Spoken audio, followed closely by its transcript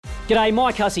G'day,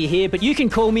 Mike Hussey here, but you can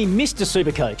call me Mr.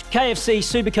 Supercoach. KFC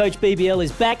Supercoach BBL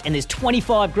is back and there's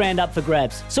 25 grand up for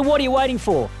grabs. So what are you waiting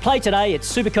for? Play today at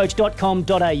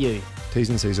supercoach.com.au. T's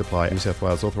and C's apply. New South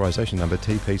Wales authorisation number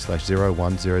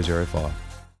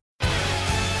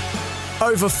TP/01005.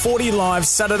 Over 40 live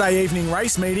Saturday evening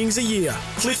race meetings a year.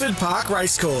 Clifford Park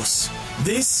Racecourse.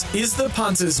 This is the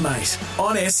Punters Mate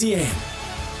on SEN.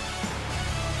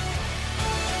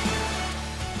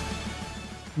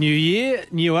 New year,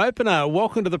 new opener.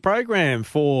 Welcome to the program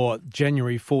for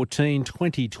January 14,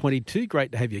 2022.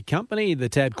 Great to have your company. The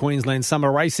TAB Queensland Summer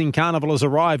Racing Carnival has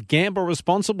arrived. Gamble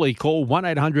responsibly. Call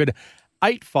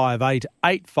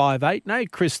 1-800-858-858. No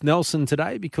Chris Nelson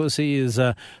today because he is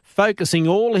focusing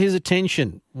all his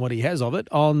attention, what he has of it,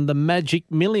 on the Magic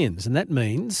Millions. And that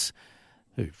means,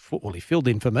 he filled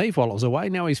in for me while I was away.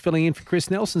 Now he's filling in for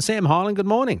Chris Nelson. Sam Hyland, good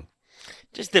morning.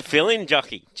 Just the fill-in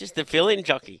jockey. Do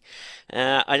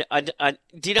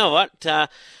you know what,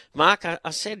 Mark? I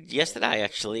said yesterday,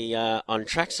 actually, on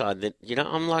trackside that,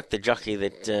 I'm like the jockey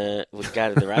that would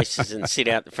go to the races and sit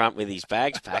out the front with his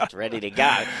bags packed, ready to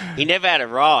go. He never had a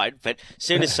ride, but as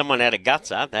soon as someone had a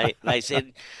gutser, they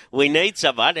said, we need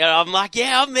someone. And I'm like,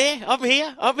 yeah, I'm there. I'm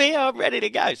here. I'm ready to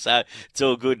go. So it's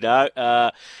all good,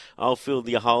 no? I'll fill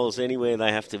the holes anywhere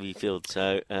they have to be filled.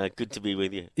 So good to be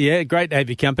with you. Yeah, great to have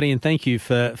your company, and thank you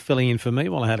for filling in for me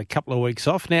while I had a couple of weeks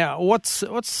off. Now, what's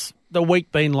the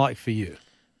week been like for you?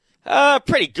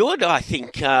 Pretty good, I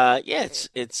think. It's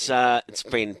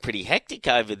been pretty hectic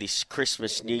over this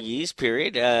Christmas New Year's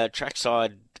period.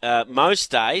 Trackside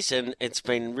most days, and it's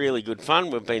been really good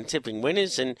fun. We've been tipping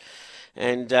winners and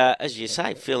as you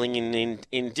say, filling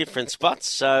in different spots.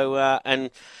 So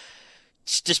and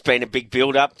it's just been a big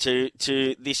build-up to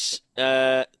this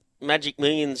Magic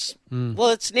Millions.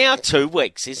 Well, it's now 2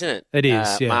 weeks, isn't it? It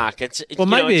is, yeah. Mark.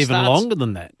 Maybe even longer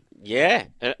than that. Yeah.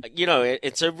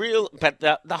 It's a real... But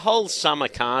the whole summer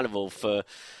carnival for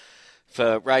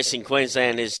Racing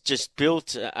Queensland is just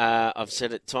built. I've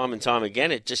said it time and time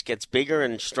again. It just gets bigger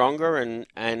and stronger, and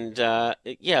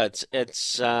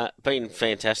it's been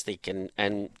fantastic, and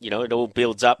it all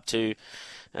builds up to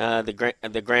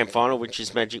the grand final, which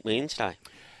is Magic Millions Day.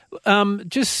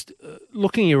 Just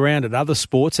looking around at other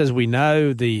sports, as we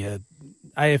know, the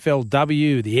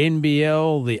AFLW, the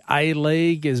NBL, the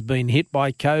A-League has been hit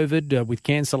by COVID with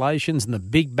cancellations, and the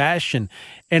Big Bash and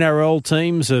NRL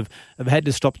teams have had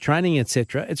to stop training,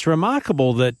 etc. It's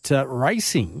remarkable that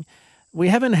racing, we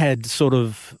haven't had sort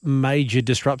of major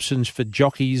disruptions for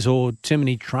jockeys or too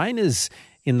many trainers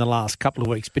in the last couple of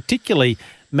weeks, particularly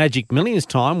Magic Millions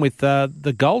time with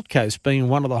the Gold Coast being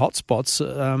one of the hotspots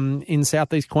in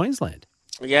southeast Queensland.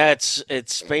 Yeah,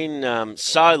 it's been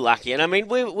so lucky, and I mean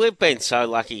we've been so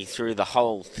lucky through the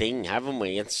whole thing, haven't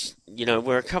we? It's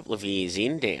we're a couple of years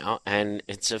in now, and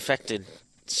it's affected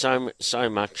so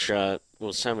much. So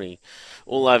many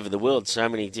all over the world, so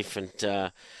many different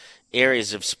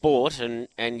areas of sport,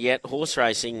 and yet horse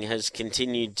racing has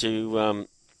continued to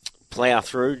plough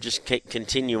through, just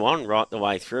continue on right the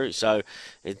way through. So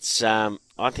it's I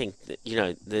think that,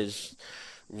 there's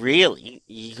really,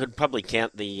 you could probably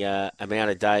count the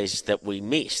amount of days that we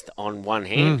missed on one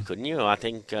hand, couldn't you? I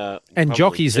think and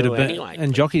jockeys that have been anyway,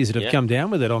 jockeys that have come down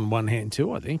with it on one hand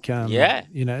too, I think.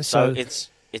 So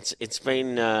it's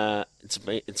been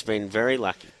very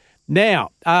lucky. Now,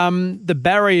 the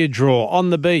barrier draw on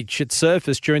the beach at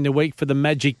Surfers during the week for the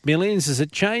Magic Millions, has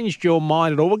it changed your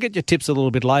mind at all? We'll get your tips a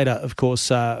little bit later, of course,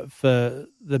 for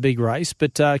the big race.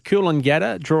 But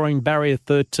Coolangatta drawing barrier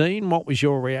 13, what was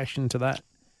your reaction to that?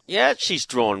 Yeah, she's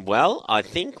drawn well, I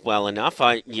think, well enough.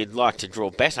 You'd like to draw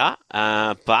better,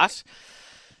 but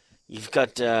you've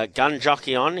got gun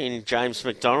jockey on in James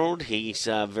McDonald. He's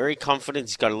very confident.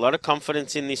 He's got a lot of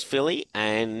confidence in this filly,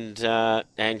 and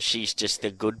she's just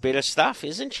a good bit of stuff,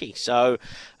 isn't she? So,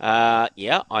 I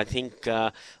think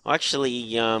I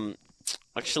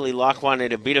actually like one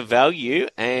at a bit of value,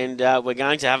 and we're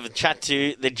going to have a chat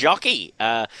to the jockey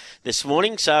this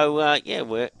morning. So,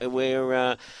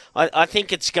 I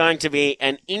think it's going to be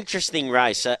an interesting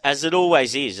race, as it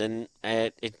always is, and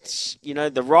it's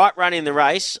the right run in the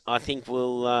race. I think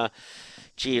it'll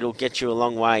get you a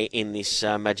long way in this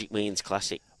Magic Millions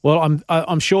Classic. Well,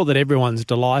 I'm sure that everyone's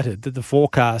delighted that the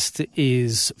forecast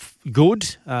is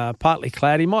good, partly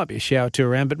cloudy, might be a shower or two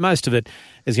around, but most of it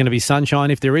is going to be sunshine.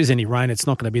 If there is any rain, it's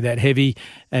not going to be that heavy.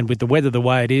 And with the weather the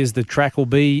way it is, the track will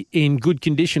be in good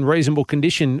condition, reasonable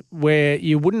condition, where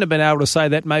you wouldn't have been able to say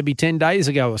that maybe 10 days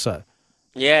ago or so.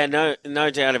 Yeah, no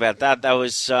doubt about that. That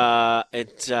was, we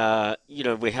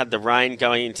had the rain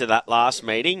going into that last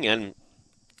meeting, and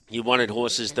you wanted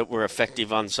horses that were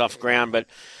effective on soft ground, but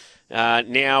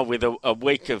now with a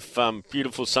week of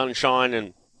beautiful sunshine,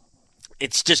 and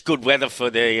it's just good weather for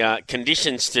the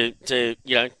conditions to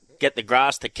get the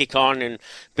grass to kick on and a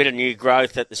bit of new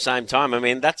growth at the same time. I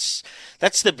mean, that's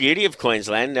the beauty of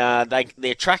Queensland.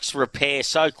 Their tracks repair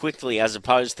so quickly as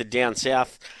opposed to down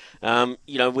south.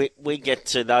 We get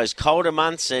to those colder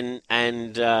months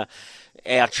and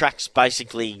our tracks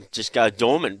basically just go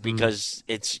dormant because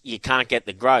you can't get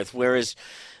the growth. Whereas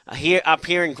up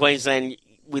here in Queensland,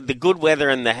 with the good weather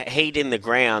and the heat in the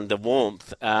ground, the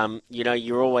warmth,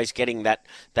 you're always getting that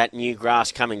new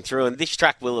grass coming through. And this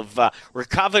track will have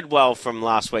recovered well from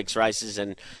last week's races,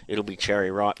 and it'll be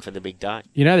cherry ripe for the big day.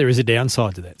 There is a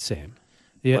downside to that, Sam.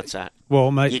 Yeah. What's that?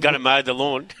 Well, mate, you got to mow the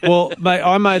lawn. Well, mate,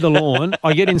 I mow the lawn.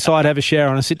 I get inside, have a shower,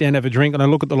 and I sit down, have a drink, and I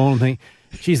look at the lawn and think,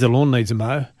 geez, the lawn needs a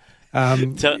mow.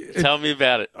 Tell me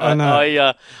about it. I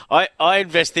know. I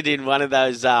invested in one of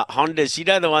those Hondas. You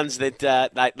know, the ones that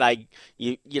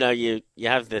you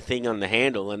have the thing on the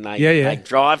handle and they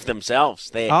drive themselves.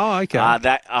 Okay.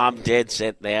 I'm dead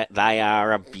set. They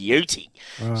are a beauty.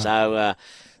 Right. So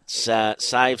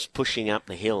saves pushing up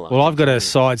the hill. Well, I've got a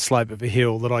side slope of a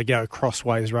hill that I go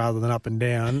crossways rather than up and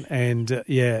down. And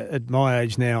at my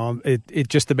age now, it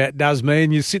just about does me.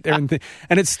 And you sit there and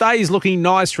it stays looking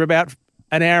nice for about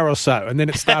an hour or so, and then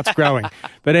it starts growing.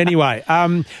 But anyway,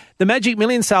 the Magic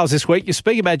Million sales this week, you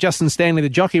speak about Justin Stanley, the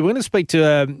jockey. We're going to speak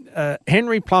to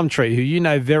Henry Plumtree, who you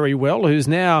know very well, who's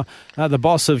now the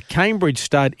boss of Cambridge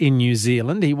Stud in New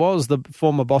Zealand. He was the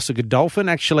former boss of Godolphin,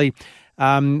 actually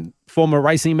former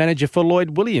racing manager for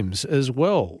Lloyd Williams as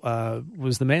well.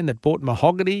 Was the man that bought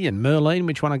Mahogany and Merlin,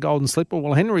 which won a Golden Slipper.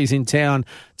 Well, Henry's in town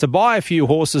to buy a few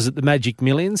horses at the Magic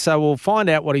Million, so we'll find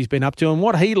out what he's been up to and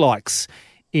what he likes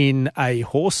in a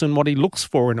horse and what he looks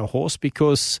for in a horse,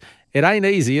 because it ain't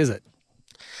easy, is it?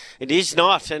 It is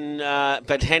not, and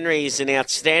but Henry is an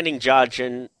outstanding judge,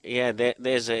 and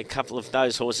there's a couple of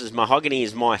those horses. Mahogany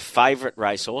is my favourite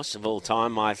racehorse of all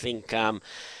time. I think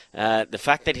the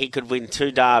fact that he could win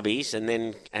 2 derbies and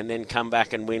then come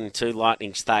back and win 2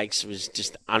 Lightning Stakes was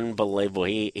just unbelievable.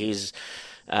 He's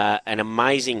an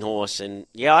amazing horse, and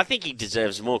I think he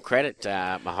deserves more credit,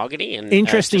 Mahogany. And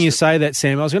interesting you say that,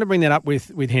 Sam. I was going to bring that up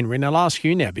with Henry, and I'll ask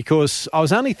you now, because I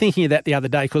was only thinking of that the other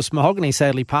day, because Mahogany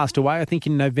sadly passed away, I think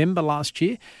in November last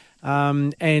year,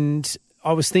 and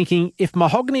I was thinking if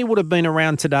Mahogany would have been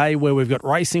around today, where we've got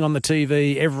racing on the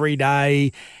TV every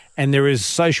day, and there is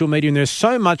social media, and there's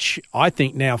so much, I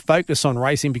think, now focus on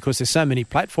racing because there's so many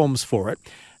platforms for it,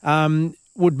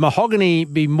 would Mahogany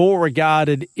be more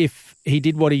regarded if he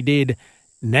did what he did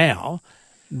now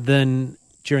than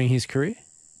during his career?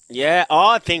 Yeah,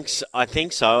 I think so.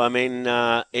 I mean,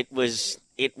 I was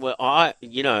a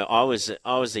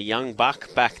young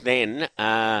buck back then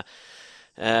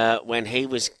when he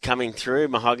was coming through,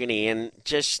 Mahogany, and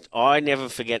I never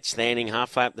forget standing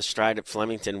halfway up the straight at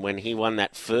Flemington when he won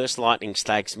that first Lightning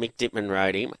Stakes. Mick Dittman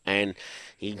rode him, and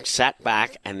he sat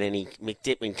back, and then Mick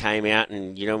Dittman came out,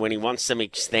 and when he wants them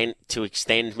to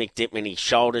extend Mick Dittman, his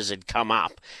shoulders had come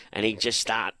up, and he'd just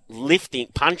start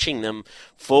punching them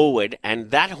forward, and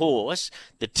that horse,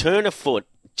 the turn of foot,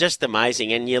 just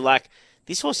amazing, and you're like,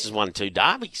 this horse has won 2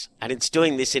 derbies, and it's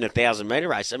doing this in a 1,000-metre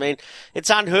race. I mean, it's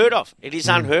unheard of. It is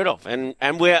unheard of, and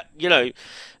we're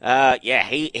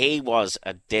he was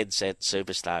a dead set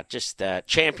superstar, just a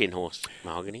champion horse,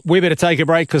 Mahogany. We better take a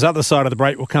break, because other side of the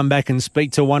break we'll come back and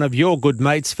speak to one of your good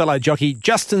mates, fellow jockey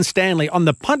Justin Stanley, on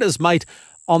the Punter's Mate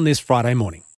on this Friday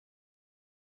morning.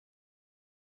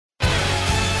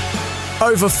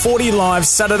 Over 40 live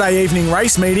Saturday evening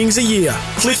race meetings a year.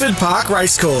 Clifford Park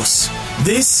Racecourse.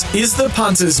 This is the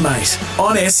Punter's Mate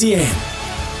on SEN.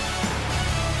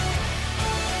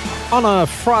 On a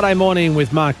Friday morning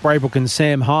with Mark Braybrook and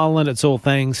Sam Hyland, it's all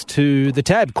thanks to the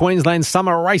TAB, Queensland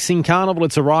Summer Racing Carnival.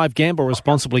 It's arrived. Gamble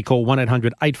responsibly. Call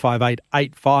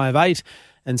 1-800-858-858.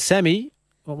 And Sammy,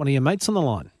 got one of your mates on the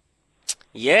line.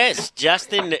 Yes,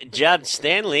 Justin Judd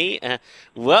Stanley.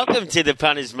 Welcome to the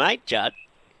Punter's Mate, Judd.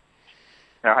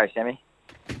 Oh, hi, Sammy.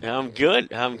 I'm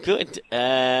good.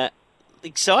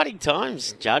 Exciting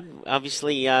times, Judd.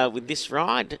 Obviously, with this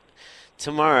ride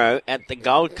tomorrow at the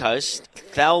Gold Coast,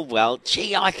 Thelwell.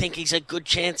 Gee, I think he's a good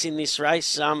chance in this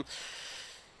race.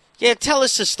 Tell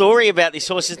us a story about this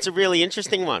horse. It's a really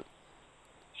interesting one.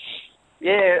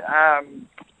 Yeah,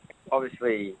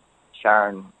 obviously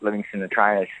Sharon Livingston, the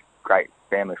trainer's great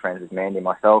family friends with Mandy and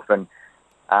myself, and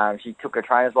she took her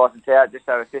trainer's license out just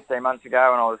over 15 months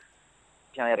ago, and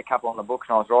she only had a couple on the books,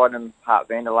 and I was riding them, Hart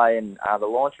Vanderlei and the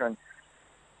Launcher, and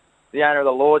the owner of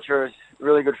the Launcher is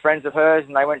really good friends of hers,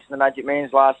 and they went to the Magic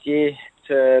Millions last year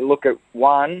to look at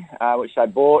one, which they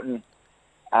bought, and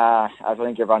as I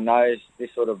think everyone knows,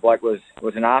 this sort of bloke was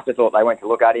an afterthought. They went to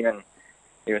look at him, and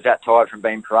he was that tired from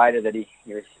being paraded that he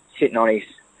was sitting on his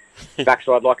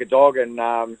backside like a dog.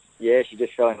 And she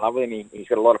just fell in love with him. He's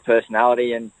got a lot of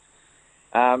personality, and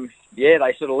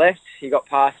they sort of left. He got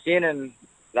passed in, and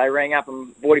they rang up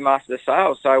and bought him after the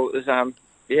sale. So it was a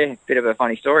bit of a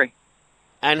funny story.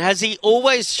 And has he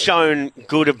always shown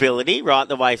good ability right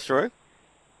the way through?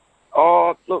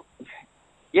 Oh, look,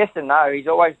 yes and no. He's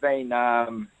always been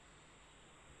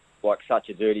like such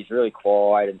a dude. He's really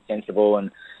quiet and sensible.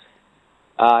 And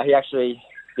he actually,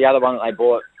 the other one that they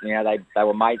bought, they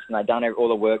were mates and they'd done all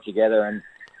the work together. And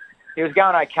he was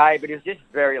going okay, but he was just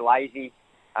very lazy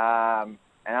and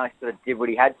only sort of did what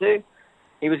he had to.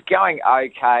 He was going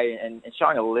okay and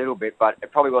showing a little bit, but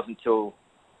it probably wasn't until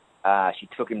she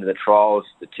took him to the trials,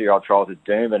 the 2-year-old trials at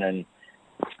Doomben, and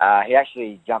he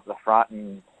actually jumped to the front,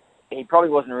 and he probably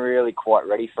wasn't really quite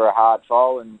ready for a hard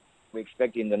trial, and we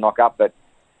expected him to knock up, but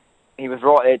he was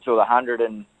right there till the 100,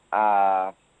 and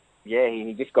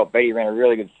he just got beat. He ran a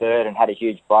really good third and had a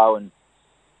huge blow, and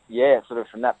sort of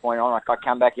from that point on, I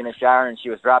come back in to Sharon, and she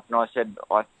was wrapped, and I said,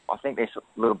 I think this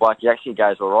little bloke, he actually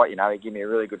goes all right, he gave me a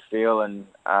really good feel, and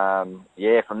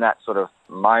from that sort of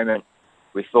moment,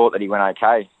 we thought that he went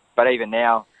okay. But even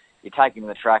now, you take him to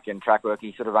the track and track work,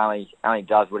 he sort of only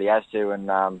does what he has to, and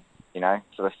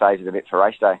sort of saves it a bit for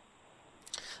race day.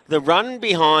 The run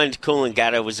behind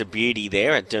Coolangatta was a beauty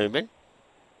there at Doomben.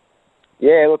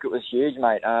 Yeah, look, it was huge,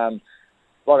 mate.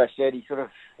 Like I said,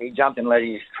 he jumped and led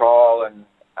his trial, and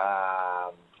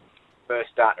first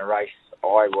starting a race,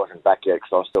 I wasn't back yet because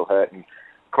I was still hurt, and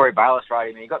Corey Bayliss rode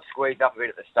him, and he got squeezed up a bit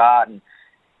at the start, and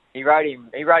he rode him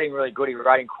really good. He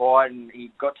rode him quiet, and he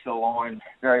got to the line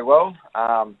very well.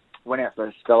 Went out for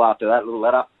a spell after that, little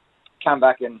let up. Come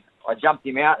back, and I jumped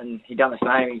him out, and he done the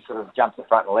same. He sort of jumped to the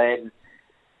front and led.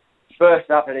 First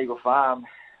up at Eagle Farm,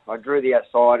 I drew the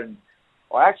outside, and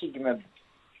I actually gave him a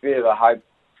bit of a hope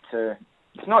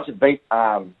it's not to beat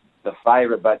the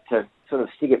favourite, but to sort of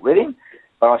stick it with him.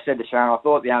 But I said to Sharon, I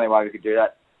thought the only way we could do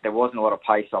that, there wasn't a lot of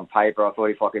pace on paper. I thought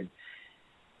if I could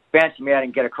bounce him out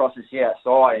and get across and see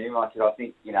outside him, I said, I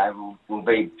think, will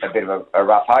be a bit of a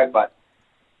rough hope. But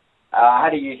I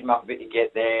had to use him up a bit to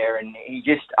get there, and he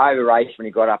just over-raced when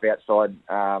he got up outside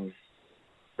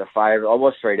the favourite. I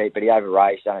was 3 deep, but he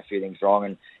over-raced, done a few things wrong,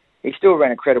 and he still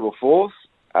ran a credible fourth.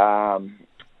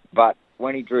 But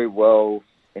when he drew well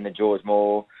in the George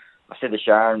Moore, I said to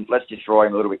Sharon, let's just ride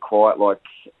him a little bit quiet like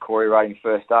Corey rode him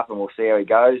first up, and we'll see how he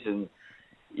goes. And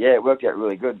it worked out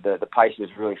really good. The pace was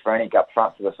really frantic up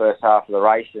front for the first half of the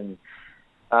race, and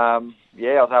I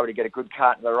was able to get a good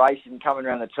cut in the race, and coming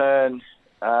around the turn,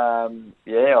 I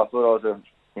thought it was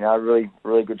a really,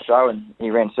 really good show, and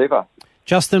he ran super.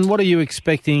 Justin, what are you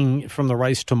expecting from the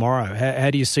race tomorrow?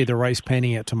 How do you see the race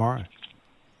panning out tomorrow?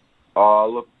 Oh,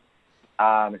 look,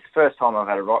 it's the first time I've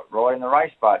had a ride in the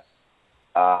race, but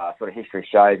sort of history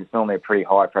shows it's normally a pretty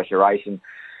high-pressure race, and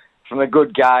from the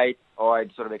good gate,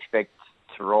 I'd sort of expect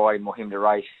to ride him to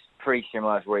race pretty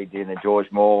similar to what he did in the George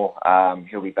Moore.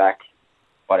 He'll be back,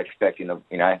 I'd expect, in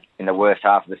the worst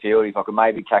half of the field. If I could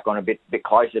maybe tack on a bit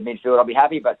closer to midfield, I'd be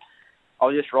happy, but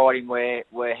I'll just ride him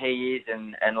where he is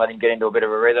and let him get into a bit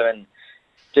of a rhythm, and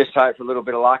just hope for a little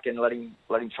bit of luck and let him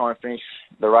try and finish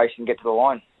the race and get to the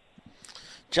line.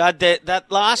 Judd,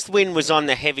 that last win was on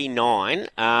the heavy 9,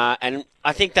 and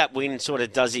I think that win sort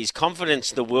of does his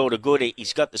confidence the world of good.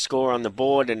 He's got the score on the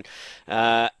board, and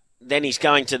then he's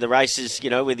going to the races,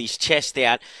 with his chest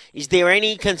out. Is there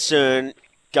any concern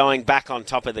going back on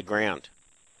top of the ground?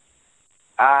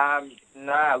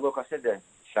 No, look, I said to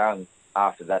Sharon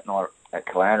after that night at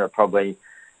Caloundra, probably,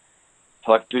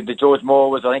 like the George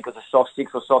Moore I think it was a soft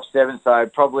 6 or soft 7, so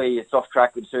probably a soft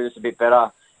track would suit us a bit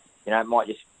better. It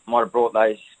might have brought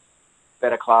those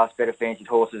better class, better fancied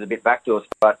horses a bit back to us,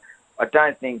 but I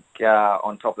don't think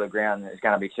on top of the ground there's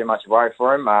going to be too much worry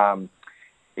for him.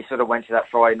 He sort of went to that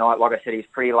Friday night, like I said, he's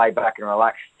pretty laid back and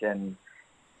relaxed and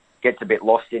gets a bit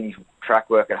lost in his track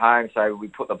work at home, so we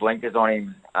put the blinkers on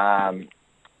him, and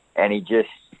he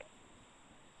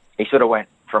sort of went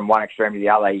from one extreme to the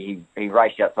other. He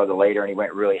raced outside the leader and he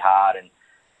went really hard,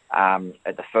 and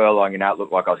at the furlong, it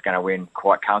looked like I was going to win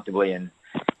quite comfortably, and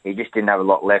he just didn't have a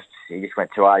lot left. He just went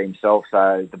too hard himself.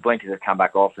 So the blinkers have come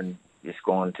back off and just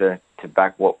gone to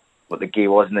back what the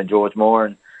gear was in the George Moore.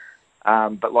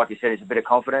 And but like you said, it's a bit of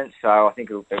confidence. So I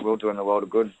think it will do him the world of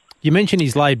good. You mentioned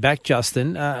he's laid back,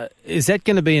 Justin. Is that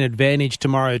going to be an advantage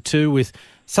tomorrow too with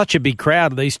such a big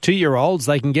crowd? These 2-year-olds,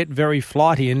 they can get very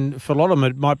flighty, and for a lot of them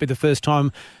it might be the first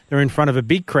time they're in front of a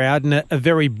big crowd and a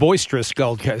very boisterous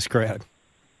Gold Coast crowd.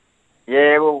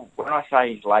 Yeah, well, when I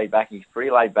say he's laid back, he's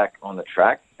pretty laid back on the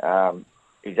track.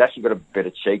 he's actually got a bit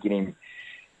of cheek in him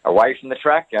away from the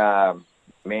track.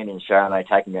 Mandy and Sharon, they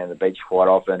take him down to the beach quite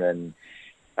often, and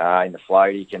in the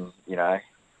float he can,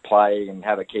 play and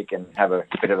have a kick and have a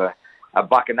bit of a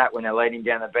buck in that when they're leading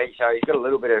down the beach. So he's got a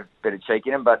little bit of cheek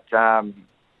in him, but I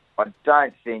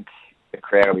don't think the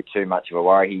crowd will be too much of a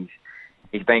worry.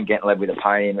 He's been getting led with a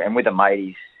pony, and with a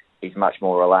mate he's much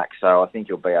more relaxed, so I think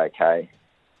he'll be okay.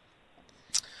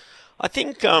 I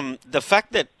think the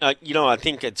fact that, I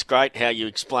think it's great how you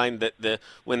explained that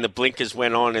when the blinkers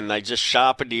went on and they just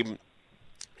sharpened him,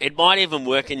 it might even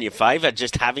work in your favour,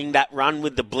 just having that run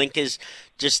with the blinkers,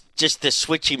 just to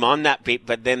switch him on that bit,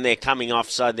 but then they're coming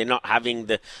off, so they're not having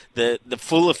the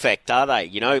full effect, are they?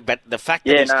 But the fact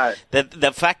that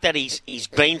the fact that he's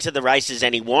been to the races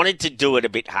and he wanted to do it a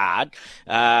bit hard,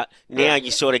 now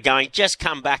you're sort of going, just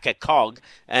come back a cog,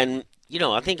 and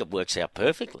I think it works out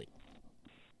perfectly.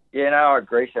 Yeah, no, I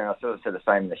agree, Sharon. I sort of said the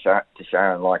same to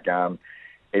Sharon. Like,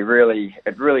 it really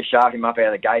sharpened him up out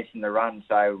of the gates in the run,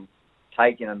 so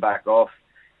taking them back off,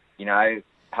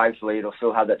 hopefully it'll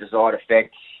still have that desired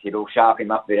effect. It'll sharpen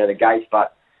him up a bit out of the gates,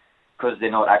 but because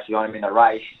they're not actually on him in the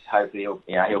race, hopefully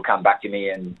he'll come back to me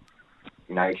and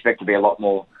expect to be a lot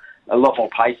more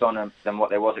pace on him than what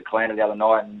there was at Clandor the other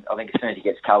night. And I think as soon as he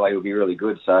gets colour, he'll be really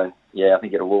good. So yeah, I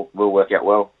think it will work out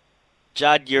well.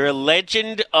 Judd, you're a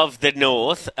legend of the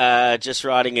North, just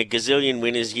riding a gazillion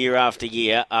winners year after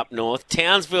year up north.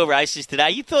 Townsville races today.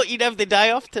 You thought you'd have the day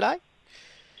off today?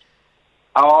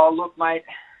 Oh, look, mate,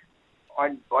 I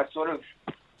went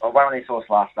on this horse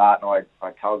last start, and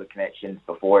I told the connections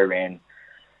before he ran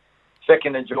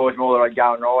second to George Moore that I'd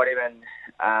go and ride him,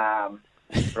 and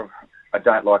I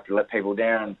don't like to let people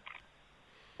down. And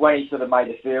when he sort of made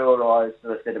the field, I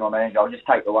sort of said to my manager, I'll just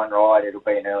take the one ride, it'll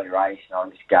be an early race, and I'll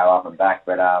just go up and back.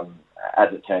 But as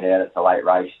it turned out, it's a late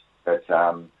race. But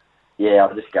I'll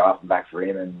just go up and back for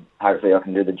him, and hopefully I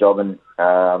can do the job, and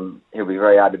he'll be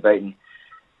very hard to beat. And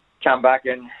come back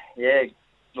and,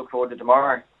 look forward to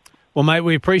tomorrow. Well, mate,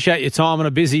 we appreciate your time on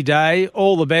a busy day.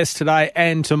 All the best today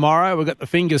and tomorrow. We've got the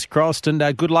fingers crossed, and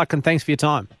good luck and thanks for your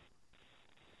time.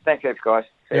 Thanks, guys.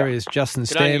 There is Justin Good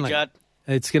Stanley. on you, Judd.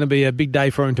 It's going to be a big day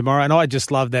for him tomorrow, and I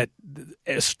just love that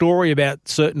story about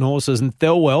certain horses. And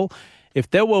Thelwell,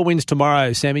 if Thelwell wins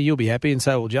tomorrow, Sammy, you'll be happy, and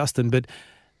so will Justin. But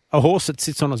a horse that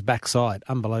sits on his backside,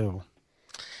 unbelievable.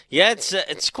 Yeah,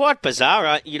 it's quite bizarre.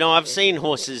 I've seen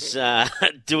horses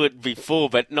do it before,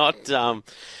 but not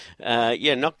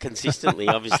consistently.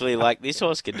 Obviously, like this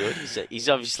horse can do it. He's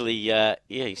obviously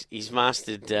he's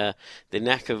mastered the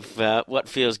knack of what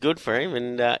feels good for him,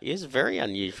 and it's very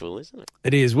unusual, isn't it?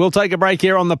 It is. We'll take a break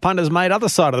here on the Punters Mate. Other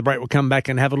side of the break, we'll come back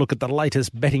and have a look at the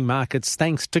latest betting markets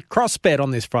thanks to CrossBet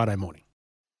on this Friday morning.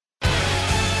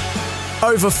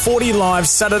 Over 40 live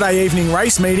Saturday evening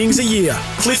race meetings a year.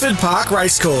 Clifford Park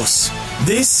Racecourse.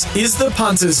 This is the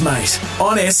Punters Mate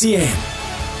on SEN.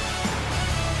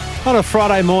 On a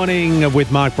Friday morning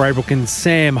with Mark Braybrook and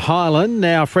Sam Hyland.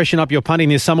 Now freshen up your punting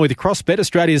this summer with CrossBet,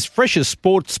 Australia's freshest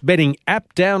sports betting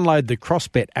app. Download the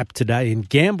CrossBet app today and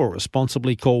gamble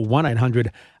responsibly. Call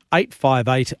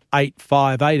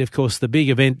 1-800-858-858. Of course, the big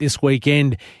event this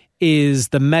weekend is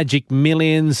the Magic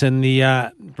Millions, and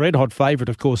the red-hot favourite,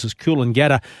 of course, is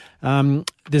Coolangatta.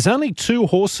 There's only two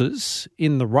horses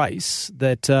in the race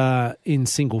that are in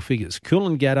single figures,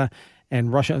 Coolangatta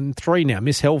and Russia, and three now.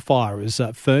 Miss Hellfire is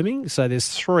firming, so there's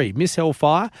three. Miss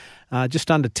Hellfire, just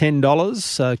under $10.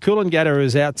 Coolangatta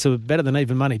is out to better than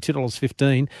even money,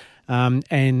 $2.15.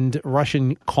 And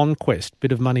Russian Conquest,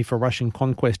 bit of money for Russian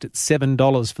Conquest at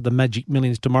 $7 for the Magic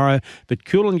Millions tomorrow. But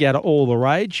Coolangatta all the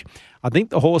rage. I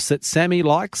think the horse that Sammy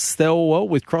likes, Thelwell,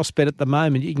 with CrossBet at the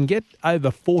moment, you can get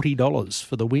over $40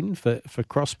 for the win for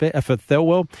CrossBet for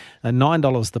Thelwell,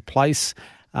 $9 the place,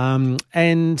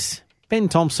 and Ben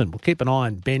Thompson. We'll keep an eye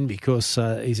on Ben because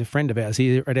he's a friend of ours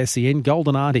here at SEN.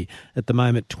 Golden Artie at the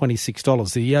moment,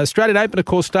 $26. The Australian Open, of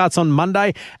course, starts on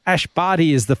Monday. Ash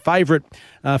Barty is the favourite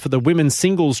for the women's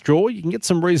singles draw. You can get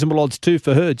some reasonable odds too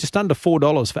for her, just under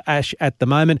 $4 for Ash at the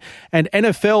moment. And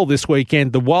NFL this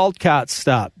weekend, the wildcards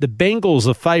start. The Bengals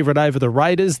are favourite over the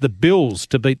Raiders, the Bills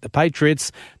to beat the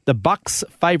Patriots, the Bucks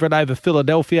favourite over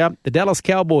Philadelphia, the Dallas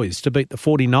Cowboys to beat the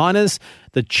 49ers,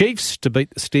 the Chiefs to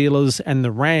beat the Steelers, and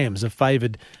the Rams are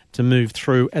favoured to move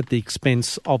through at the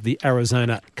expense of the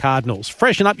Arizona Cardinals.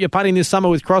 Freshen up your punting this summer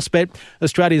with CrossBet,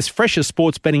 Australia's freshest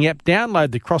sports betting app.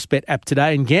 Download the CrossBet app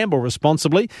today and gamble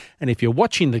responsibly. And if you're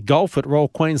watching the golf at Royal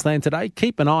Queensland today,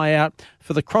 keep an eye out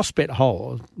for the CrossBet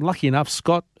hole. Lucky enough,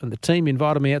 Scott and the team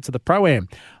invited me out to the Pro-Am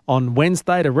on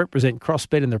Wednesday to represent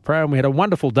CrossBet in the Pro-Am. We had a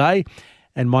wonderful day.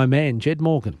 And my man, Jed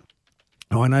Morgan,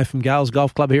 who I know from Gales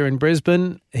Golf Club here in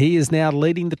Brisbane, he is now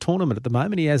leading the tournament at the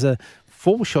moment. He has a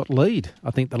 4-shot lead,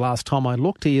 I think, the last time I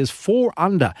looked. He is 4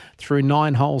 under through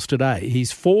 9 holes today.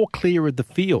 He's 4 clear of the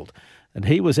field. And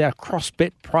he was our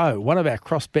CrossBet pro, one of our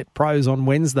CrossBet pros on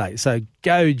Wednesday. So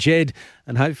go, Jed,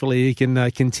 and hopefully he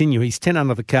can continue. He's 10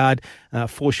 under the card,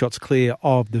 4 shots clear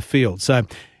of the field. So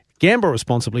gamble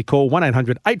responsibly. Call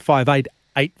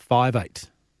 1-800-858-858.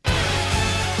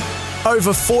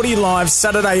 Over 40 live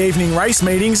Saturday evening race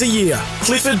meetings a year.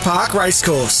 Clifford Park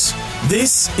Racecourse.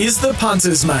 This is the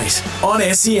Punters, Mate, on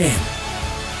SEN.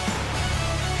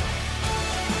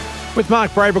 With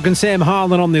Mark Braybrook and Sam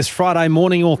Harlan on this Friday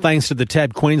morning, all thanks to the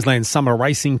TAB Queensland Summer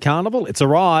Racing Carnival. It's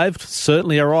arrived,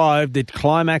 certainly arrived. It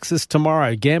climaxes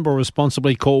tomorrow. Gamble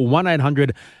responsibly. Call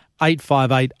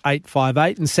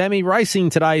 1-800-858-858. And Sammy, racing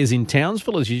today is in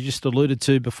Townsville, as you just alluded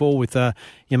to before with your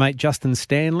mate Justin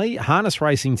Stanley. Harness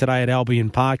racing today at Albion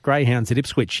Park, Greyhounds at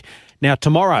Ipswich. Now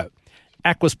tomorrow,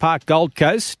 Aquas Park Gold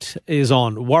Coast is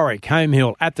on. Warwick, Home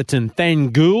Hill, Atherton,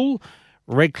 Thangool,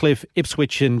 Redcliffe,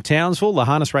 Ipswich and Townsville. The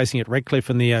harness racing at Redcliffe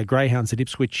and the Greyhounds at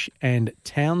Ipswich and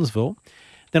Townsville.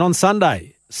 Then on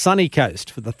Sunday, Sunny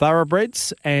Coast for the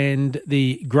Thoroughbreds and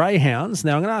the Greyhounds.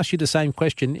 Now, I'm going to ask you the same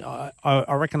question.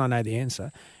 I reckon I know the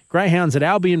answer. Greyhounds at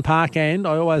Albion Park and,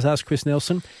 I always ask Chris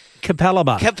Nelson,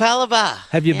 Capalaba. Capalaba.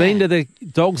 Have you been to the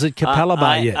dogs at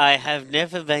Capalaba yet? I have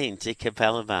never been to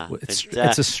Capalaba.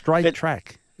 It's a straight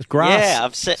track. It's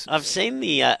grass. Yeah, I've seen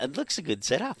the. It looks a good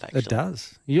setup. Actually, it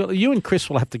does. You and Chris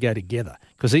will have to go together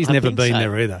because he's never been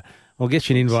there either. I'll get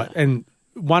you an invite and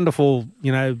wonderful,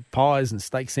 pies and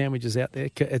steak sandwiches out there.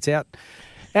 It's out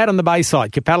on the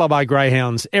Bayside. Capalaba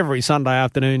Greyhounds every Sunday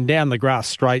afternoon down the grass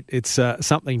straight. It's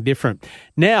something different.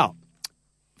 Now,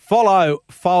 follow,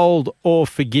 fold, or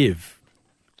forgive.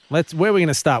 Where are we going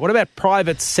to start? What about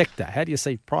private sector? How do you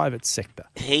see private sector?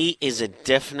 He is a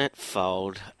definite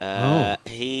fold.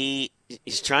 He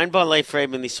is trained by Lee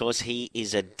Freedman, this horse. He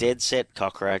is a dead set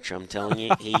cockroach, I'm telling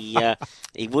you. He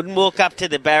wouldn't walk up to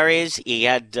the barriers. He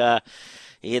had the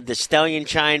stallion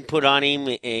chain put on him,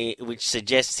 which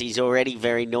suggests he's already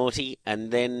very naughty.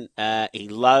 And then he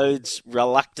loads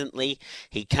reluctantly.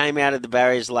 He came out of the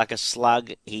barriers like a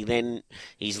slug.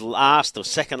 He's last or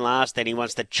second last, and he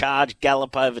wants to charge,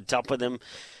 gallop over top of them.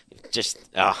 Just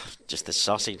a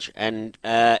sausage. And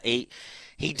he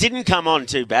didn't come on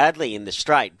too badly in the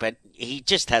straight, but he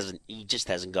just hasn't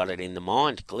got it in the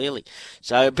mind, clearly.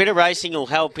 So a bit of racing will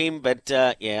help him, but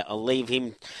I'll leave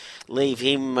him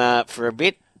for a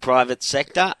bit. Private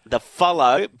sector. The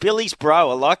follow, Billy's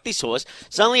Bro. I like this horse.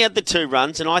 He's only had the 2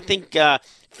 runs, and I think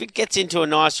if it gets into a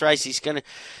nice race,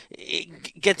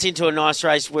 gets into a nice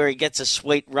race where he gets a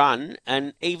sweet run,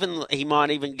 and he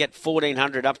might even get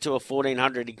 1,400 up to a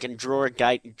 1,400. He can draw a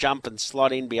gate and jump and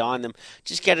slot in behind them.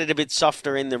 Just get it a bit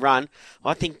softer in the run.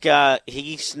 I think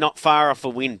he's not far off a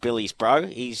win, Billy's Bro.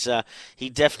 He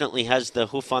definitely has the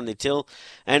hoof on the till.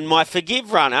 And my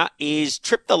forgive runner is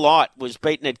Trip the Light. Was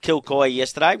beaten at Kilcoy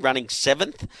yesterday, running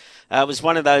 7th. It was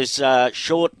one of those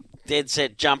short, dead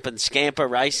set jump and scamper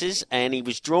races, and he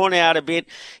was drawn out a bit.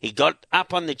 He got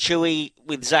up on the chewy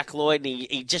with Zach Lloyd, and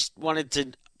he just wanted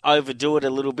to overdo it a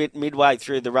little bit midway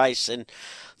through the race. And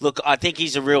look, I think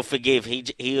he's a real forgive.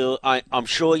 I'm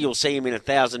sure you'll see him in a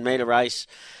 1,000-metre race,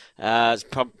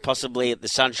 possibly at the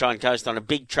Sunshine Coast on a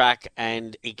big track,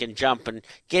 and he can jump and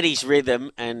get his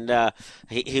rhythm, and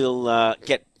he'll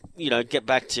get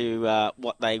back to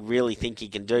what they really think he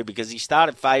can do, because he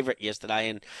started favourite yesterday,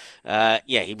 and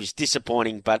he was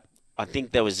disappointing, but I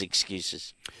think there was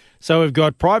excuses. So we've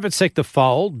got private sector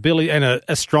fold, Billy, and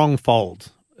a strong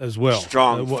fold as well.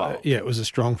 Strong fold. Yeah, it was a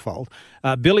strong fold.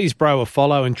 Billy's Bro a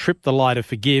follow and Trip the Light a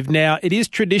forgive. Now, it is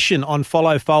tradition on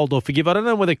follow, fold or forgive. I don't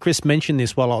know whether Chris mentioned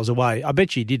this while I was away. I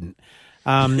bet you didn't.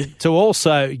 To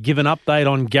also give an update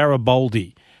on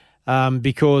Garibaldi.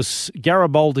 Because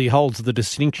Garibaldi holds the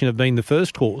distinction of being the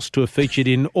first horse to have featured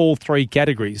in all 3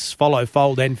 categories, follow,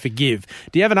 fold and forgive.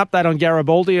 Do you have an update on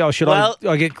Garibaldi, or should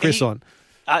I get Chris on?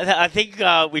 I think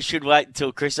we should wait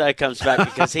until Chris O comes back,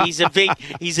 because he's a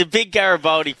big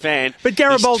Garibaldi fan. But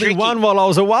Garibaldi won while I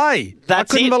was away. I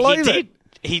couldn't believe it.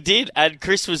 He did, and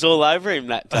Chris was all over him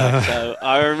that time. So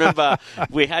I remember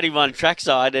we had him on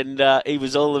trackside, and he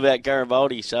was all about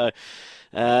Garibaldi. So,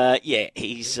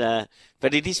 he's...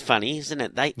 But it is funny, isn't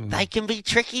it? They can be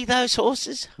tricky, those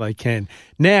horses. They can.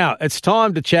 Now, it's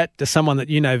time to chat to someone that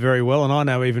you know very well, and I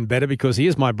know even better because he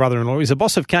is my brother-in-law. He's a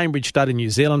boss of Cambridge Stud in New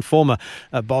Zealand, former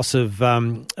boss of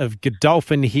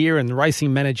Godolphin here and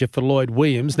racing manager for Lloyd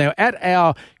Williams. Now, at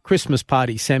our Christmas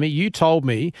party, Sammy, you told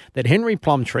me that Henry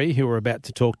Plumtree, who we're about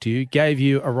to talk to you, gave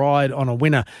you a ride on a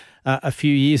winner a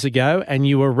few years ago, and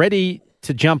you were ready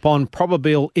to jump on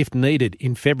Probabeel if needed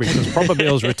in February because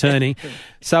Probabeel's returning.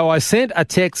 So I sent a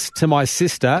text to my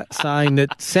sister saying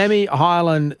that Sammy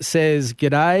Hyland says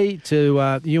g'day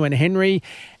to you and Henry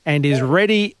and is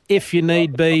ready if you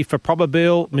need be for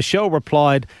Probabeel. Michelle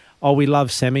replied, "Oh, we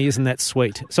love Sammy, isn't that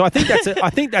sweet?" So I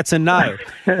think that's a no.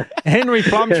 Henry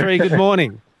Plumtree, good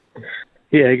morning.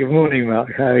 Yeah, good morning,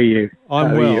 Mark. How are you?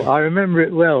 I'm well. I remember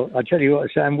it well. I tell you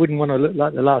what, Sam wouldn't want to look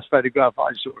like the last photograph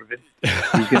I saw of him.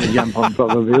 He's going to jump on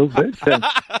Probabeel,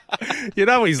 but you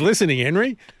know he's listening,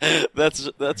 Henry. That's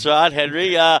right,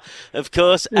 Henry. Of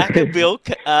course,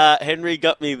 Accabilk. Henry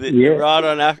got me right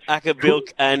on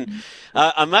Accabilk, and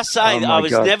I must say I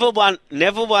was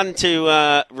never one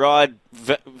to ride.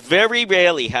 Very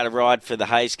rarely had a ride for the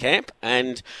Hayes Camp,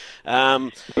 and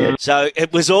so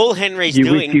it was all Henry's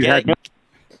doing.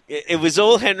 It was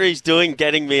all Henry's doing,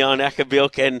 getting me on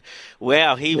Accabilk, and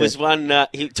wow, he was one.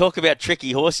 He talk about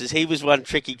tricky horses. He was one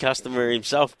tricky customer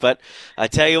himself. But I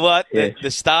tell you what,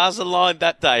 the stars aligned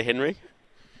that day, Henry.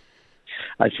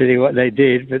 I tell you what, they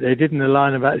did, but they didn't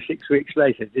align about 6 weeks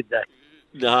later, did they?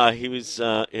 No, he was.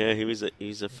 He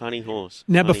was a funny horse.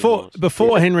 Now,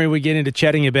 before Henry, we get into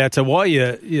chatting about why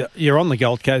you're on the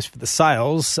Gold Coast for the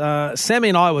sales. Sammy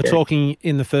and I were talking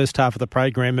in the first half of the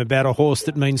program about a horse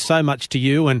that means so much to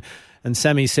you, and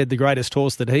Sammy said the greatest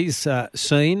horse that he's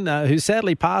seen, who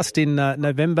sadly passed in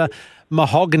November,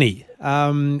 Mahogany.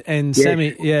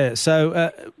 Sammy,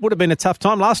 so would have been a tough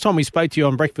time. Last time we spoke to you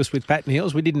on Breakfast with Pat and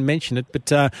Hills, we didn't mention it,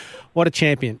 but what a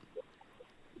champion.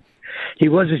 He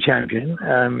was a champion.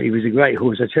 He was a great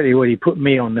horse. I tell you what, he put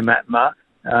me on the map, Mark.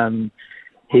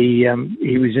 He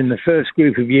was in the first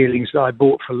group of yearlings that I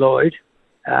bought for Lloyd,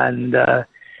 and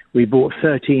we bought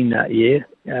 13 that year,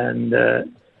 and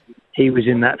he was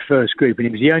in that first group, and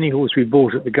he was the only horse we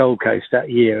bought at the Gold Coast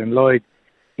that year. And Lloyd,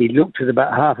 he looked at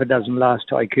about half a dozen Last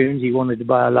Tycoons. He wanted to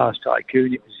buy a Last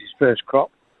Tycoon. It was his first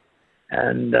crop,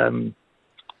 and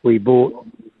we bought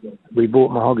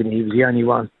Mahogany. He was the only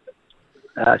one.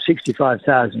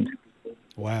 65,000.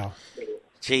 Wow.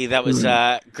 Gee, that was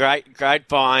great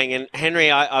buying. And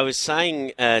Henry, I was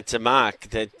saying to Mark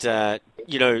that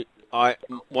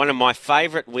one of my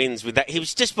favourite wins with that, he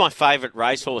was just my favourite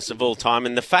racehorse of all time,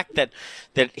 and the fact that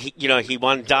he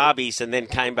won derbies and then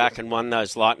came back and won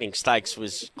those Lightning Stakes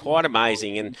was quite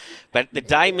amazing. But the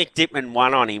day Mick Dittman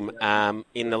won on him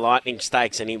in the Lightning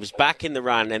Stakes, and he was back in the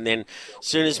run, and then as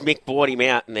soon as Mick bought him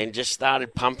out and then just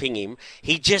started pumping him,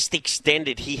 he just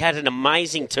extended. He had an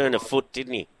amazing turn of foot,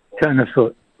 didn't he? Turn of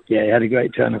foot. Yeah, he had a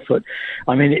great turn of foot.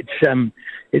 I mean,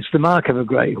 it's the mark of a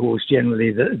great horse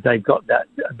generally that they've got that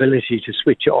ability to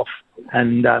switch off.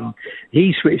 And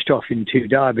he switched off in 2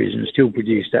 derbies and still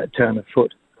produced that turn of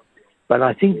foot. But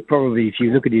I think probably if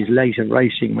you look at his later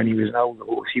racing when he was an older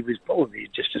horse, he was probably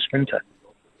just a sprinter,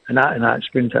 an out-and-out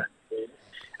sprinter.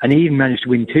 And he even managed to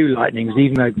win 2 Lightnings,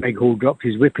 even though Greg Hall dropped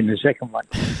his whip in the second one.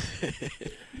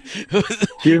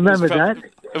 Do you remember that?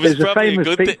 There's a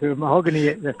famous picture of Mahogany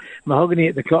at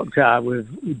the clock tower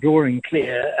with drawing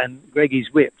clear and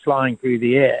Greggy's whip flying through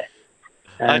the air.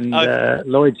 And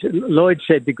Lloyd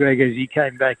said to Greg as he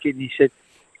came back in, he said,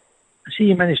 "I see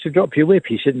you managed to drop your whip."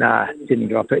 He said, "Nah, didn't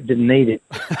drop it, didn't need it."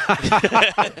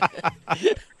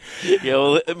 Yeah,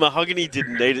 well, Mahogany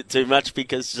didn't need it too much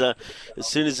because as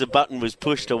soon as the button was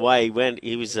pushed away,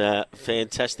 he was a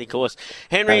fantastic horse.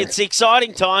 Henry, it's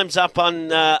exciting times up on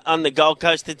the Gold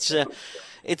Coast. It's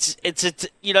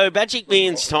Magic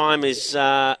Millions time is.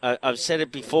 I've said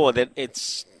it before that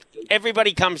it's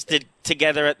everybody comes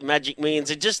together at Magic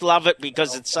Millions and just love it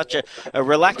because it's such a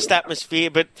relaxed atmosphere.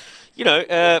 But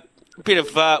a bit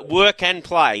of work and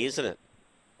play, isn't it?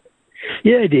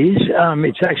 Yeah, it is.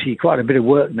 It's actually quite a bit of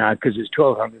work now because there's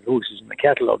 1,200 horses in the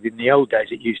catalogue. In the old days,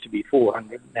 it used to be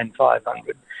 400 and then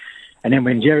 500. And then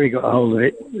when Jerry got a hold of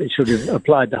it, it sort of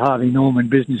applied the Harvey Norman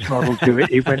business model to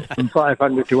it. It went from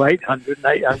 500 to 800 and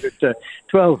 800 to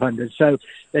 1,200. So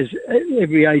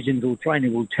every agent or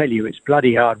trainer will tell you it's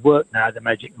bloody hard work now, the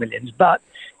Magic Millions, but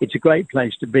it's a great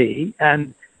place to be.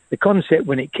 And the concept,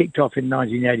 when it kicked off in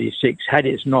 1986, had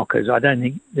its knockers. I don't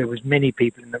think there was many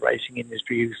people in the racing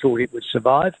industry who thought it would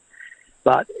survive,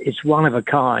 but it's one of a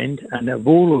kind. And of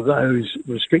all of those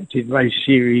restricted race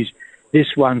series,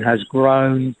 this one has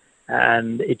grown,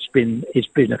 and it's been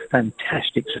a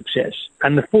fantastic success.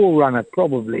 And the forerunner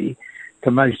probably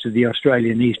to most of the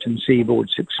Australian Eastern Seaboard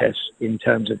success in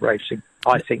terms of racing,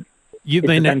 I think. It's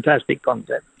a fantastic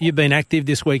concept. You've been active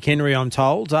this week, Henry, I'm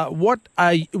told. What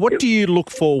do you look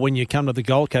for when you come to the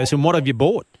Gold Coast, and what have you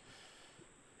bought?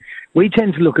 We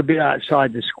tend to look a bit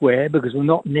outside the square because we're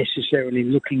not necessarily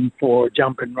looking for a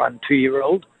jump and run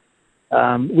 2-year-old.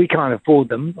 We can't afford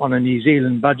them on a New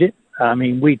Zealand budget. I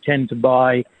mean, we tend to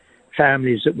buy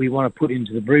families that we want to put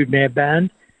into the broodmare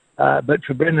band. But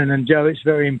for Brendan and Joe, it's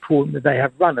very important that they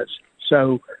have runners.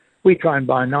 So we try and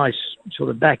buy nice sort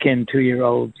of back-end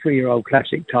 2-year-old, 3-year-old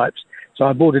classic types. So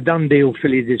I bought a Done Deal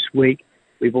filly this week.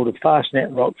 We bought a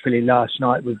Fastnet Rock filly last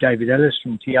night with David Ellis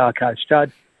from Tiarco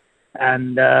Stud.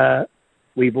 And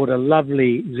we bought a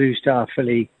lovely Zoo Star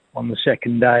filly on the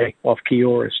second day off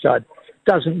Kiora Stud.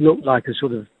 Doesn't look like a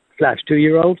sort of flash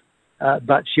 2-year-old,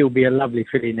 but she'll be a lovely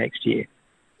filly next year.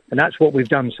 And that's what we've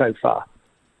done so far.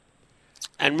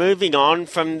 And moving on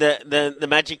from the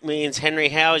Magic Millions, Henry,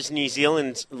 how is New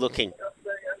Zealand looking?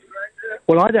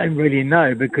 Well, I don't really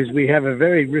know, because we have a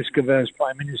very risk-averse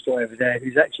Prime Minister over there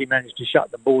who's actually managed to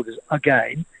shut the borders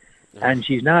again. And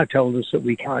she's now told us that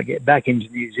we can't get back into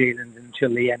New Zealand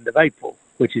until the end of April,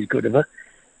 which is good of her.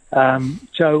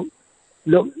 So,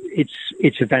 look,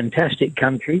 it's a fantastic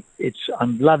country.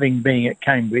 I'm loving being at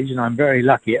Cambridge, and I'm very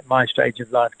lucky at my stage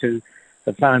of life to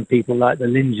have found people like the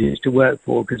Lindsays to work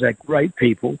for, because they're great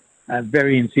people,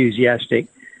 very enthusiastic.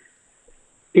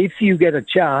 If you get a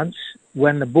chance,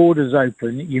 when the borders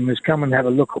open, you must come and have a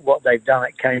look at what they've done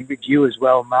at Cambridge. You as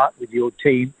well, Mark, with your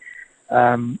team.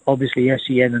 Obviously,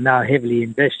 SEN are now heavily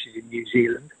invested in New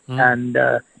Zealand, and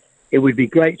it would be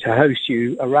great to host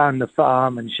you around the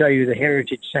farm and show you the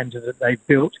heritage centre that they've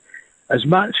built, as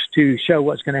much to show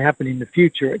what's going to happen in the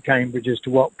future at Cambridge as to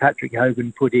what Patrick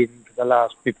Hogan put in for the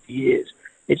last 50 years.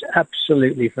 It's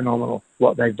absolutely phenomenal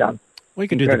what they've done.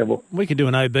 Incredible. We could do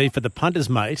an OB for the punters,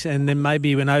 mate, and then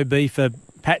maybe an OB for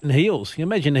Pat and Heels. You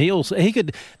imagine Heels. He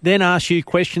could then ask you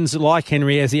questions like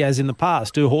Henry, as he has in the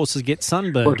past. Do horses get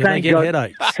sunburned? Well, do they get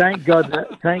headaches? Thank God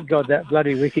that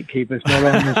bloody wicket-keeper's not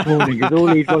on this morning, because all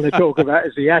he's going to talk about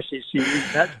is the Ashes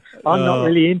series. I'm not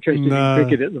really interested in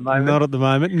cricket at the moment. Not at the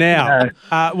moment. Now,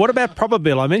 what about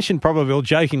Probabile? I mentioned Probabile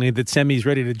jokingly that Sammy's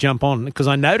ready to jump on, because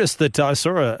I noticed that I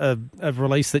saw a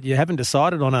release that you haven't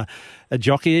decided on a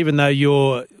jockey, even though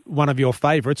you're one of your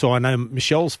favourites, or I know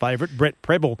Michelle's favourite, Brett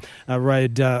Preble,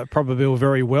 rode Probabile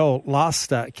very well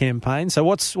last campaign. So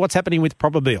what's happening with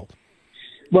Probile?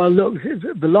 Well, look,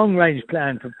 the long-range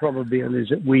plan for Probile is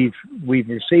that we've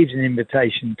received an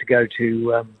invitation to go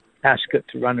to Ascot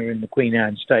to run her in the Queen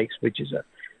Anne Stakes, which is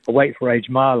a weight for age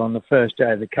mile on the first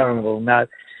day of the carnival. Now,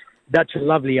 that's a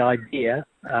lovely idea,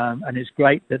 and it's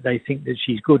great that they think that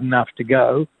she's good enough to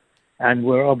go, and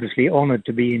we're obviously honoured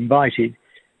to be invited.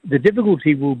 The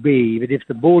difficulty will be that if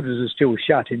the borders are still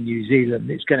shut in New Zealand,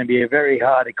 it's going to be a very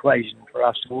hard equation for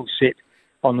us to all sit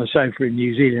on the sofa in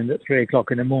New Zealand at 3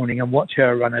 o'clock in the morning and watch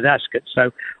her run at Ascot.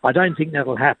 So I don't think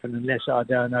that'll happen unless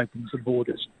Ardern opens the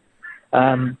borders.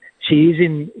 She's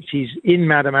in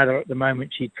Matamata at the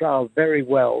moment. She trialled very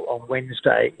well on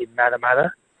Wednesday in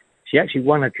Matamata. She actually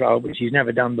won a trial, which she's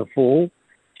never done before.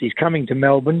 She's coming to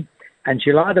Melbourne, and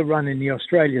she'll either run in the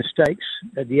Australia Stakes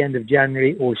at the end of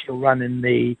January, or she'll run in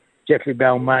the Jeffrey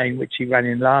Balmain, which she ran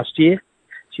in last year.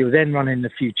 She'll then run in the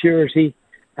Futurity,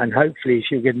 and hopefully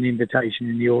she'll get an invitation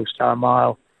in the All-Star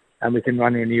Mile, and we can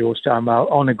run her in the All-Star Mile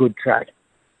on a good track.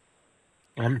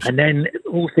 And then,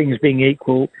 all things being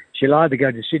equal, she'll either go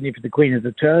to Sydney for the Queen of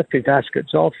the Turf if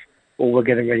Ascot's off, or we'll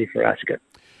get her ready for Ascot.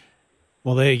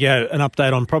 Well, there you go, an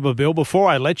update on Probile. Before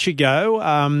I let you go,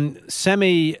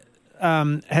 Sammy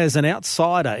has an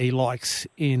outsider he likes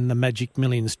in the Magic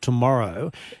Millions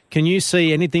tomorrow. Can you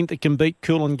see anything that can beat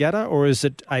Coolangatta, or is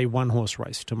it a one-horse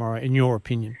race tomorrow, in your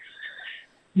opinion?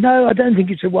 No, I don't think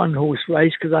it's a one-horse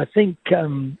race, because I think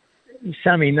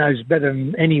Sammy knows better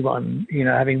than anyone,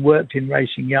 having worked in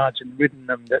racing yards and ridden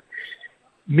them, that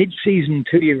mid-season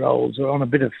 2-year-olds are on a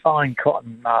bit of fine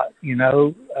cotton, Mark.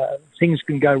 Things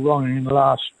can go wrong in the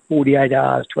last 48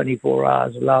 hours, 24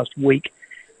 hours, the last week,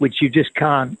 which you just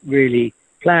can't really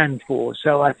plan for.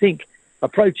 So I think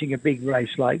approaching a big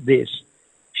race like this,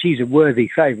 she's a worthy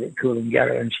favourite,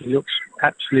 Coolangatta, and she looks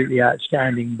absolutely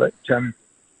outstanding. But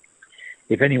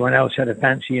if anyone else had a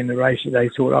fancy in the race that they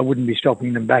thought, I wouldn't be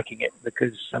stopping them backing it,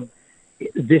 because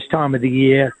this time of the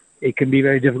year, it can be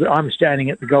very difficult. I'm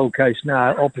standing at the Gold Coast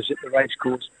now, opposite the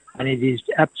racecourse, and it is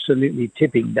absolutely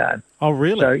tipping down. Oh,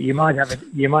 really? So you might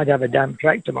have a damp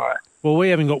track tomorrow. Well, we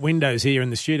haven't got windows here in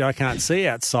the studio. I can't see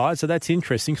outside, so that's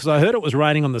interesting, because I heard it was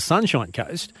raining on the Sunshine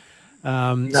Coast.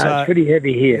 It's pretty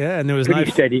heavy here. Yeah, and there was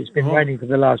pretty steady. It's been raining for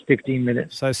the last 15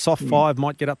 minutes. So soft 5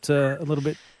 might get up to a little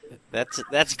bit.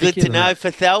 That's good to know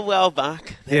for Thelwell,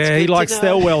 Buck. He likes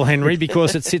Thelwell, Henry,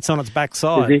 because it sits on its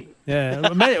backside. Yeah,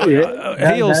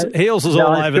 Heels is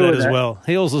all over that as well.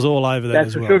 Heels is all over that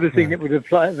as well. That's the sort of thing that would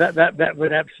apply. That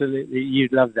would absolutely,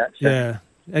 you'd love that. So. Yeah.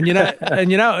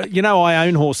 And I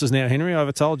own horses now, Henry.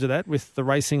 I've told you that with the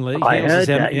Racing League. I heard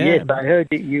that. Yeah. Yes, I heard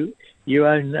that You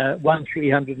own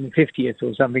 1/350th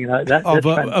or something like that.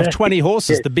 Of 20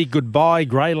 horses, Yeah. the Big Goodbye,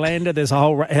 Greylander, there's a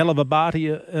whole hell of a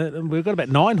party. We've got about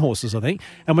 9 horses, I think.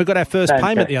 And we got our first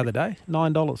payment the other day,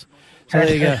 $9. So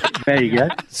there you go. There you go.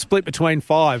 Split between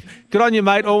 5. Good on you,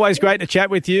 mate. Always great to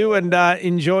chat with you, and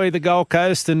enjoy the Gold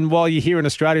Coast. And while you're here in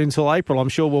Australia until April, I'm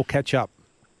sure we'll catch up.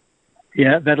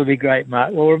 Yeah, that'll be great,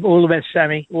 Mark. All the best,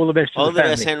 Sammy. All the best to All the the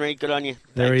family. best, Henry. Good on you.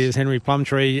 There he is, Henry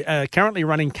Plumtree, currently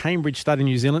running Cambridge Stud in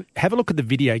New Zealand. Have a look at the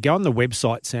video. Go on the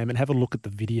website, Sam, and have a look at the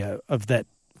video of that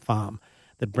farm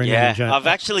that Brendan and Joan. I've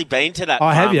actually been to that Oh,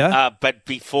 have farm, you? but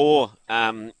before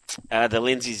the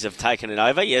Lindsays have taken it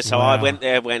over. Yeah, so Wow. I went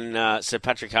there when Sir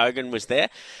Patrick Hogan was there.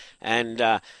 And,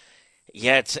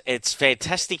 it's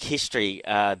fantastic history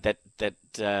that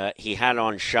he had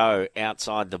on show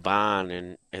outside the barn,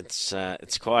 and it's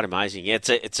quite amazing. Yeah,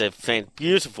 it's a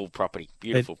beautiful property.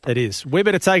 Beautiful property. It is. We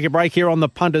better take a break here on the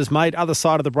Punters, mate. Other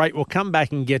side of the break, we'll come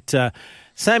back and get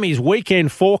Sammy's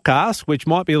weekend forecast, which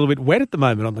might be a little bit wet at the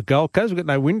moment on the Gold Coast. We've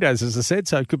got no windows, as I said,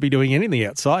 so it could be doing anything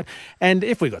outside. And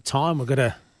if we've got time, we've got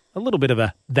a little bit of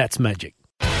a That's Magic.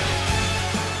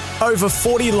 Over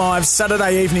 40 live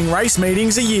Saturday evening race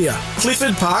meetings a year.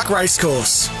 Clifford Park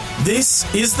Racecourse. This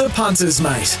is the Punters,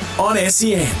 Mate, on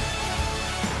SEN.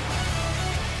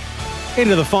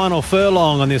 Into the final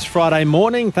furlong on this Friday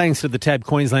morning, thanks to the TAB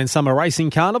Queensland Summer Racing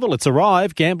Carnival. It's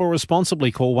arrived. Gamble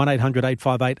responsibly. Call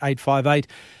 1-800-858-858.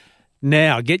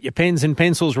 Now, get your pens and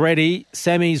pencils ready.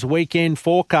 Sammy's weekend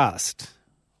forecast.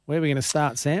 Where are we going to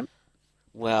start, Sam?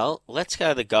 Well, let's go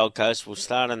to the Gold Coast. We'll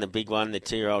start on the big one, the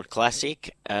 2-year-old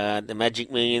Classic. The Magic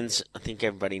Millions, I think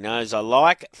everybody knows. I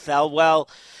like Thelwell.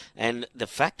 And the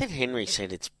fact that Henry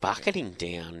said it's bucketing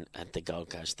down at the Gold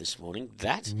Coast this morning,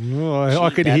 I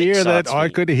could hear that. excites me. I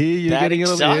could hear you That getting a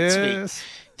little... excites me. Yes.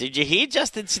 Did you hear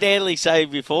Justin Stanley say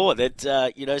before that,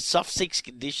 soft 6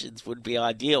 conditions would be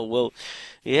ideal? Well,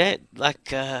 yeah,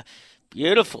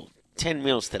 beautiful. 10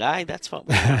 mils today. That's what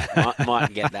we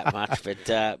mightn't get that much, but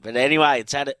anyway,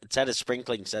 it's had a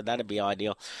sprinkling, so that'd be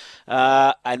ideal.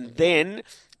 And then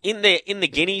in the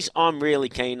Guineas, I'm really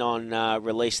keen on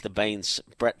Release the Beans,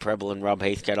 Brett Preble and Rob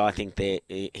Heathcote. I think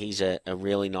he's a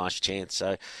really nice chance.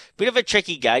 So bit of a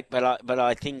tricky gate, but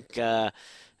I think Brett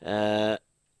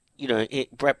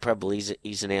Preble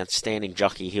is an outstanding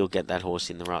jockey. He'll get that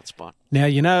horse in the right spot. Now,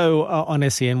 on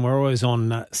SEN, we're always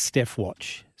on Steph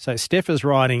watch. So Steph is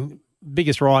riding,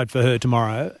 biggest ride for her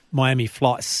tomorrow, Miami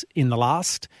Flights in the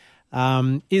last.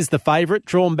 Is the favourite,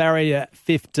 drawn barrier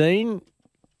 15.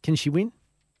 Can she win?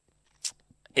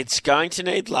 It's going to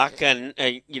need luck, and,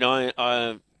 I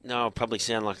know I'll probably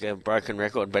sound like a broken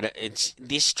record, but it's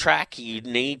this track, you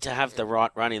need to have the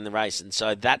right run in the race, and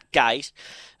so that gate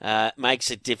makes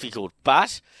it difficult.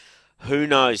 But who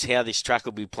knows how this track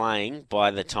will be playing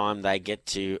by the time they get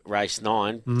to race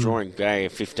 9. Drawing barrier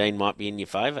 15 might be in your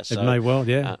favour. So, it may well,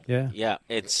 yeah. Yeah,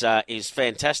 it's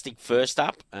fantastic first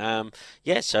up.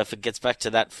 So if it gets back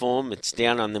to that form, it's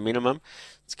down on the minimum.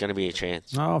 It's going to be a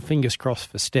chance. Oh, fingers crossed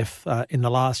for Steph in the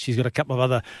last. She's got a couple of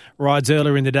other rides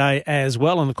earlier in the day as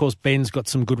well. And, of course, Ben's got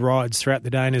some good rides throughout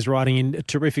the day and is riding in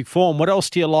terrific form. What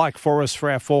else do you like for us for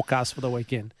our forecast for the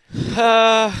weekend?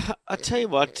 I'll tell you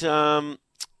what.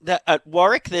 At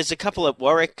Warwick, there's a couple at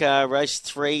Warwick. Race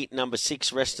 3, number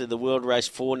 6, Rest of the World. Race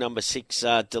 4, number 6,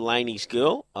 Delaney's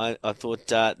Girl. I thought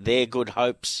they're good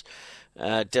hopes.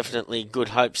 Definitely good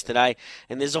hopes today.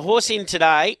 And there's a horse in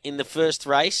today in the first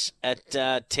race at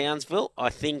Townsville. I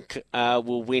think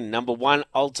will win. Number 1,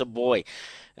 Altar Boy.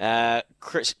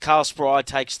 Carl Spry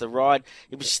takes the ride.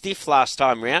 It was stiff last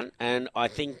time round, and I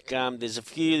think there's a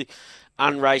few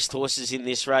unraced horses in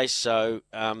this race, so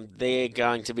they're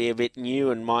going to be a bit new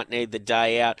and might need the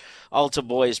day out. Altar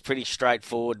Boy is pretty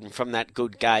straightforward, and from that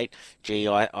good gate,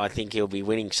 I think he'll be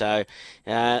winning. So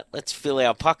let's fill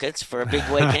our pockets for a big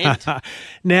weekend.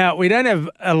 Now, we don't have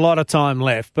a lot of time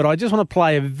left, but I just want to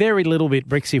play a very little bit,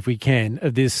 Brixie, if we can,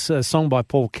 of this song by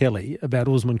Paul Kelly about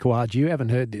Usman Khawaja. You haven't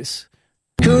heard this.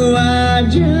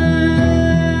 Khawaja.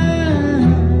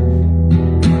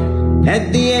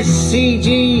 At the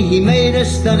SCG, he made a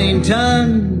stunning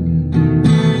turn,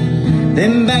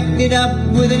 then backed it up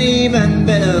with an even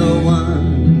better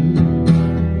one.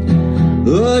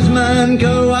 Usman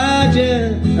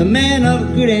Khawaja, a man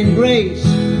of grit and grace,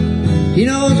 he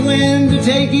knows when to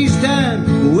take his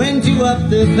time, when to up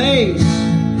the pace.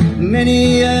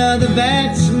 Many other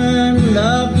batsmen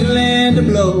love to land a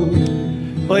blow.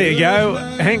 Well, there you go.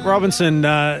 Hank Robinson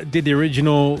did the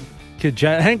original...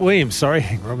 Hank Williams,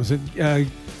 Hank Robinson,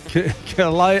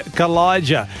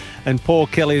 Khawaja, and Paul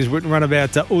Kelly has written run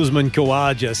about Usman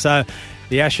Khawaja. So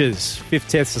the Ashes, 5th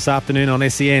test this afternoon on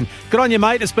SEN. Good on you,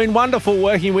 mate. It's been wonderful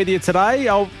working with you today.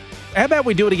 I'll How about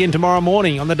we do it again tomorrow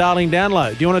morning on the Darling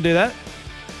Download? Do you want to do that?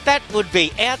 That would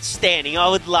be outstanding. I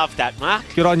would love that, Mark.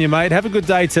 Good on you, mate. Have a good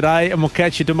day today, and we'll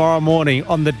catch you tomorrow morning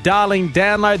on the Darling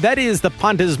Download. That is the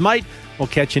Punter's Mate. We'll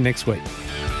catch you next week.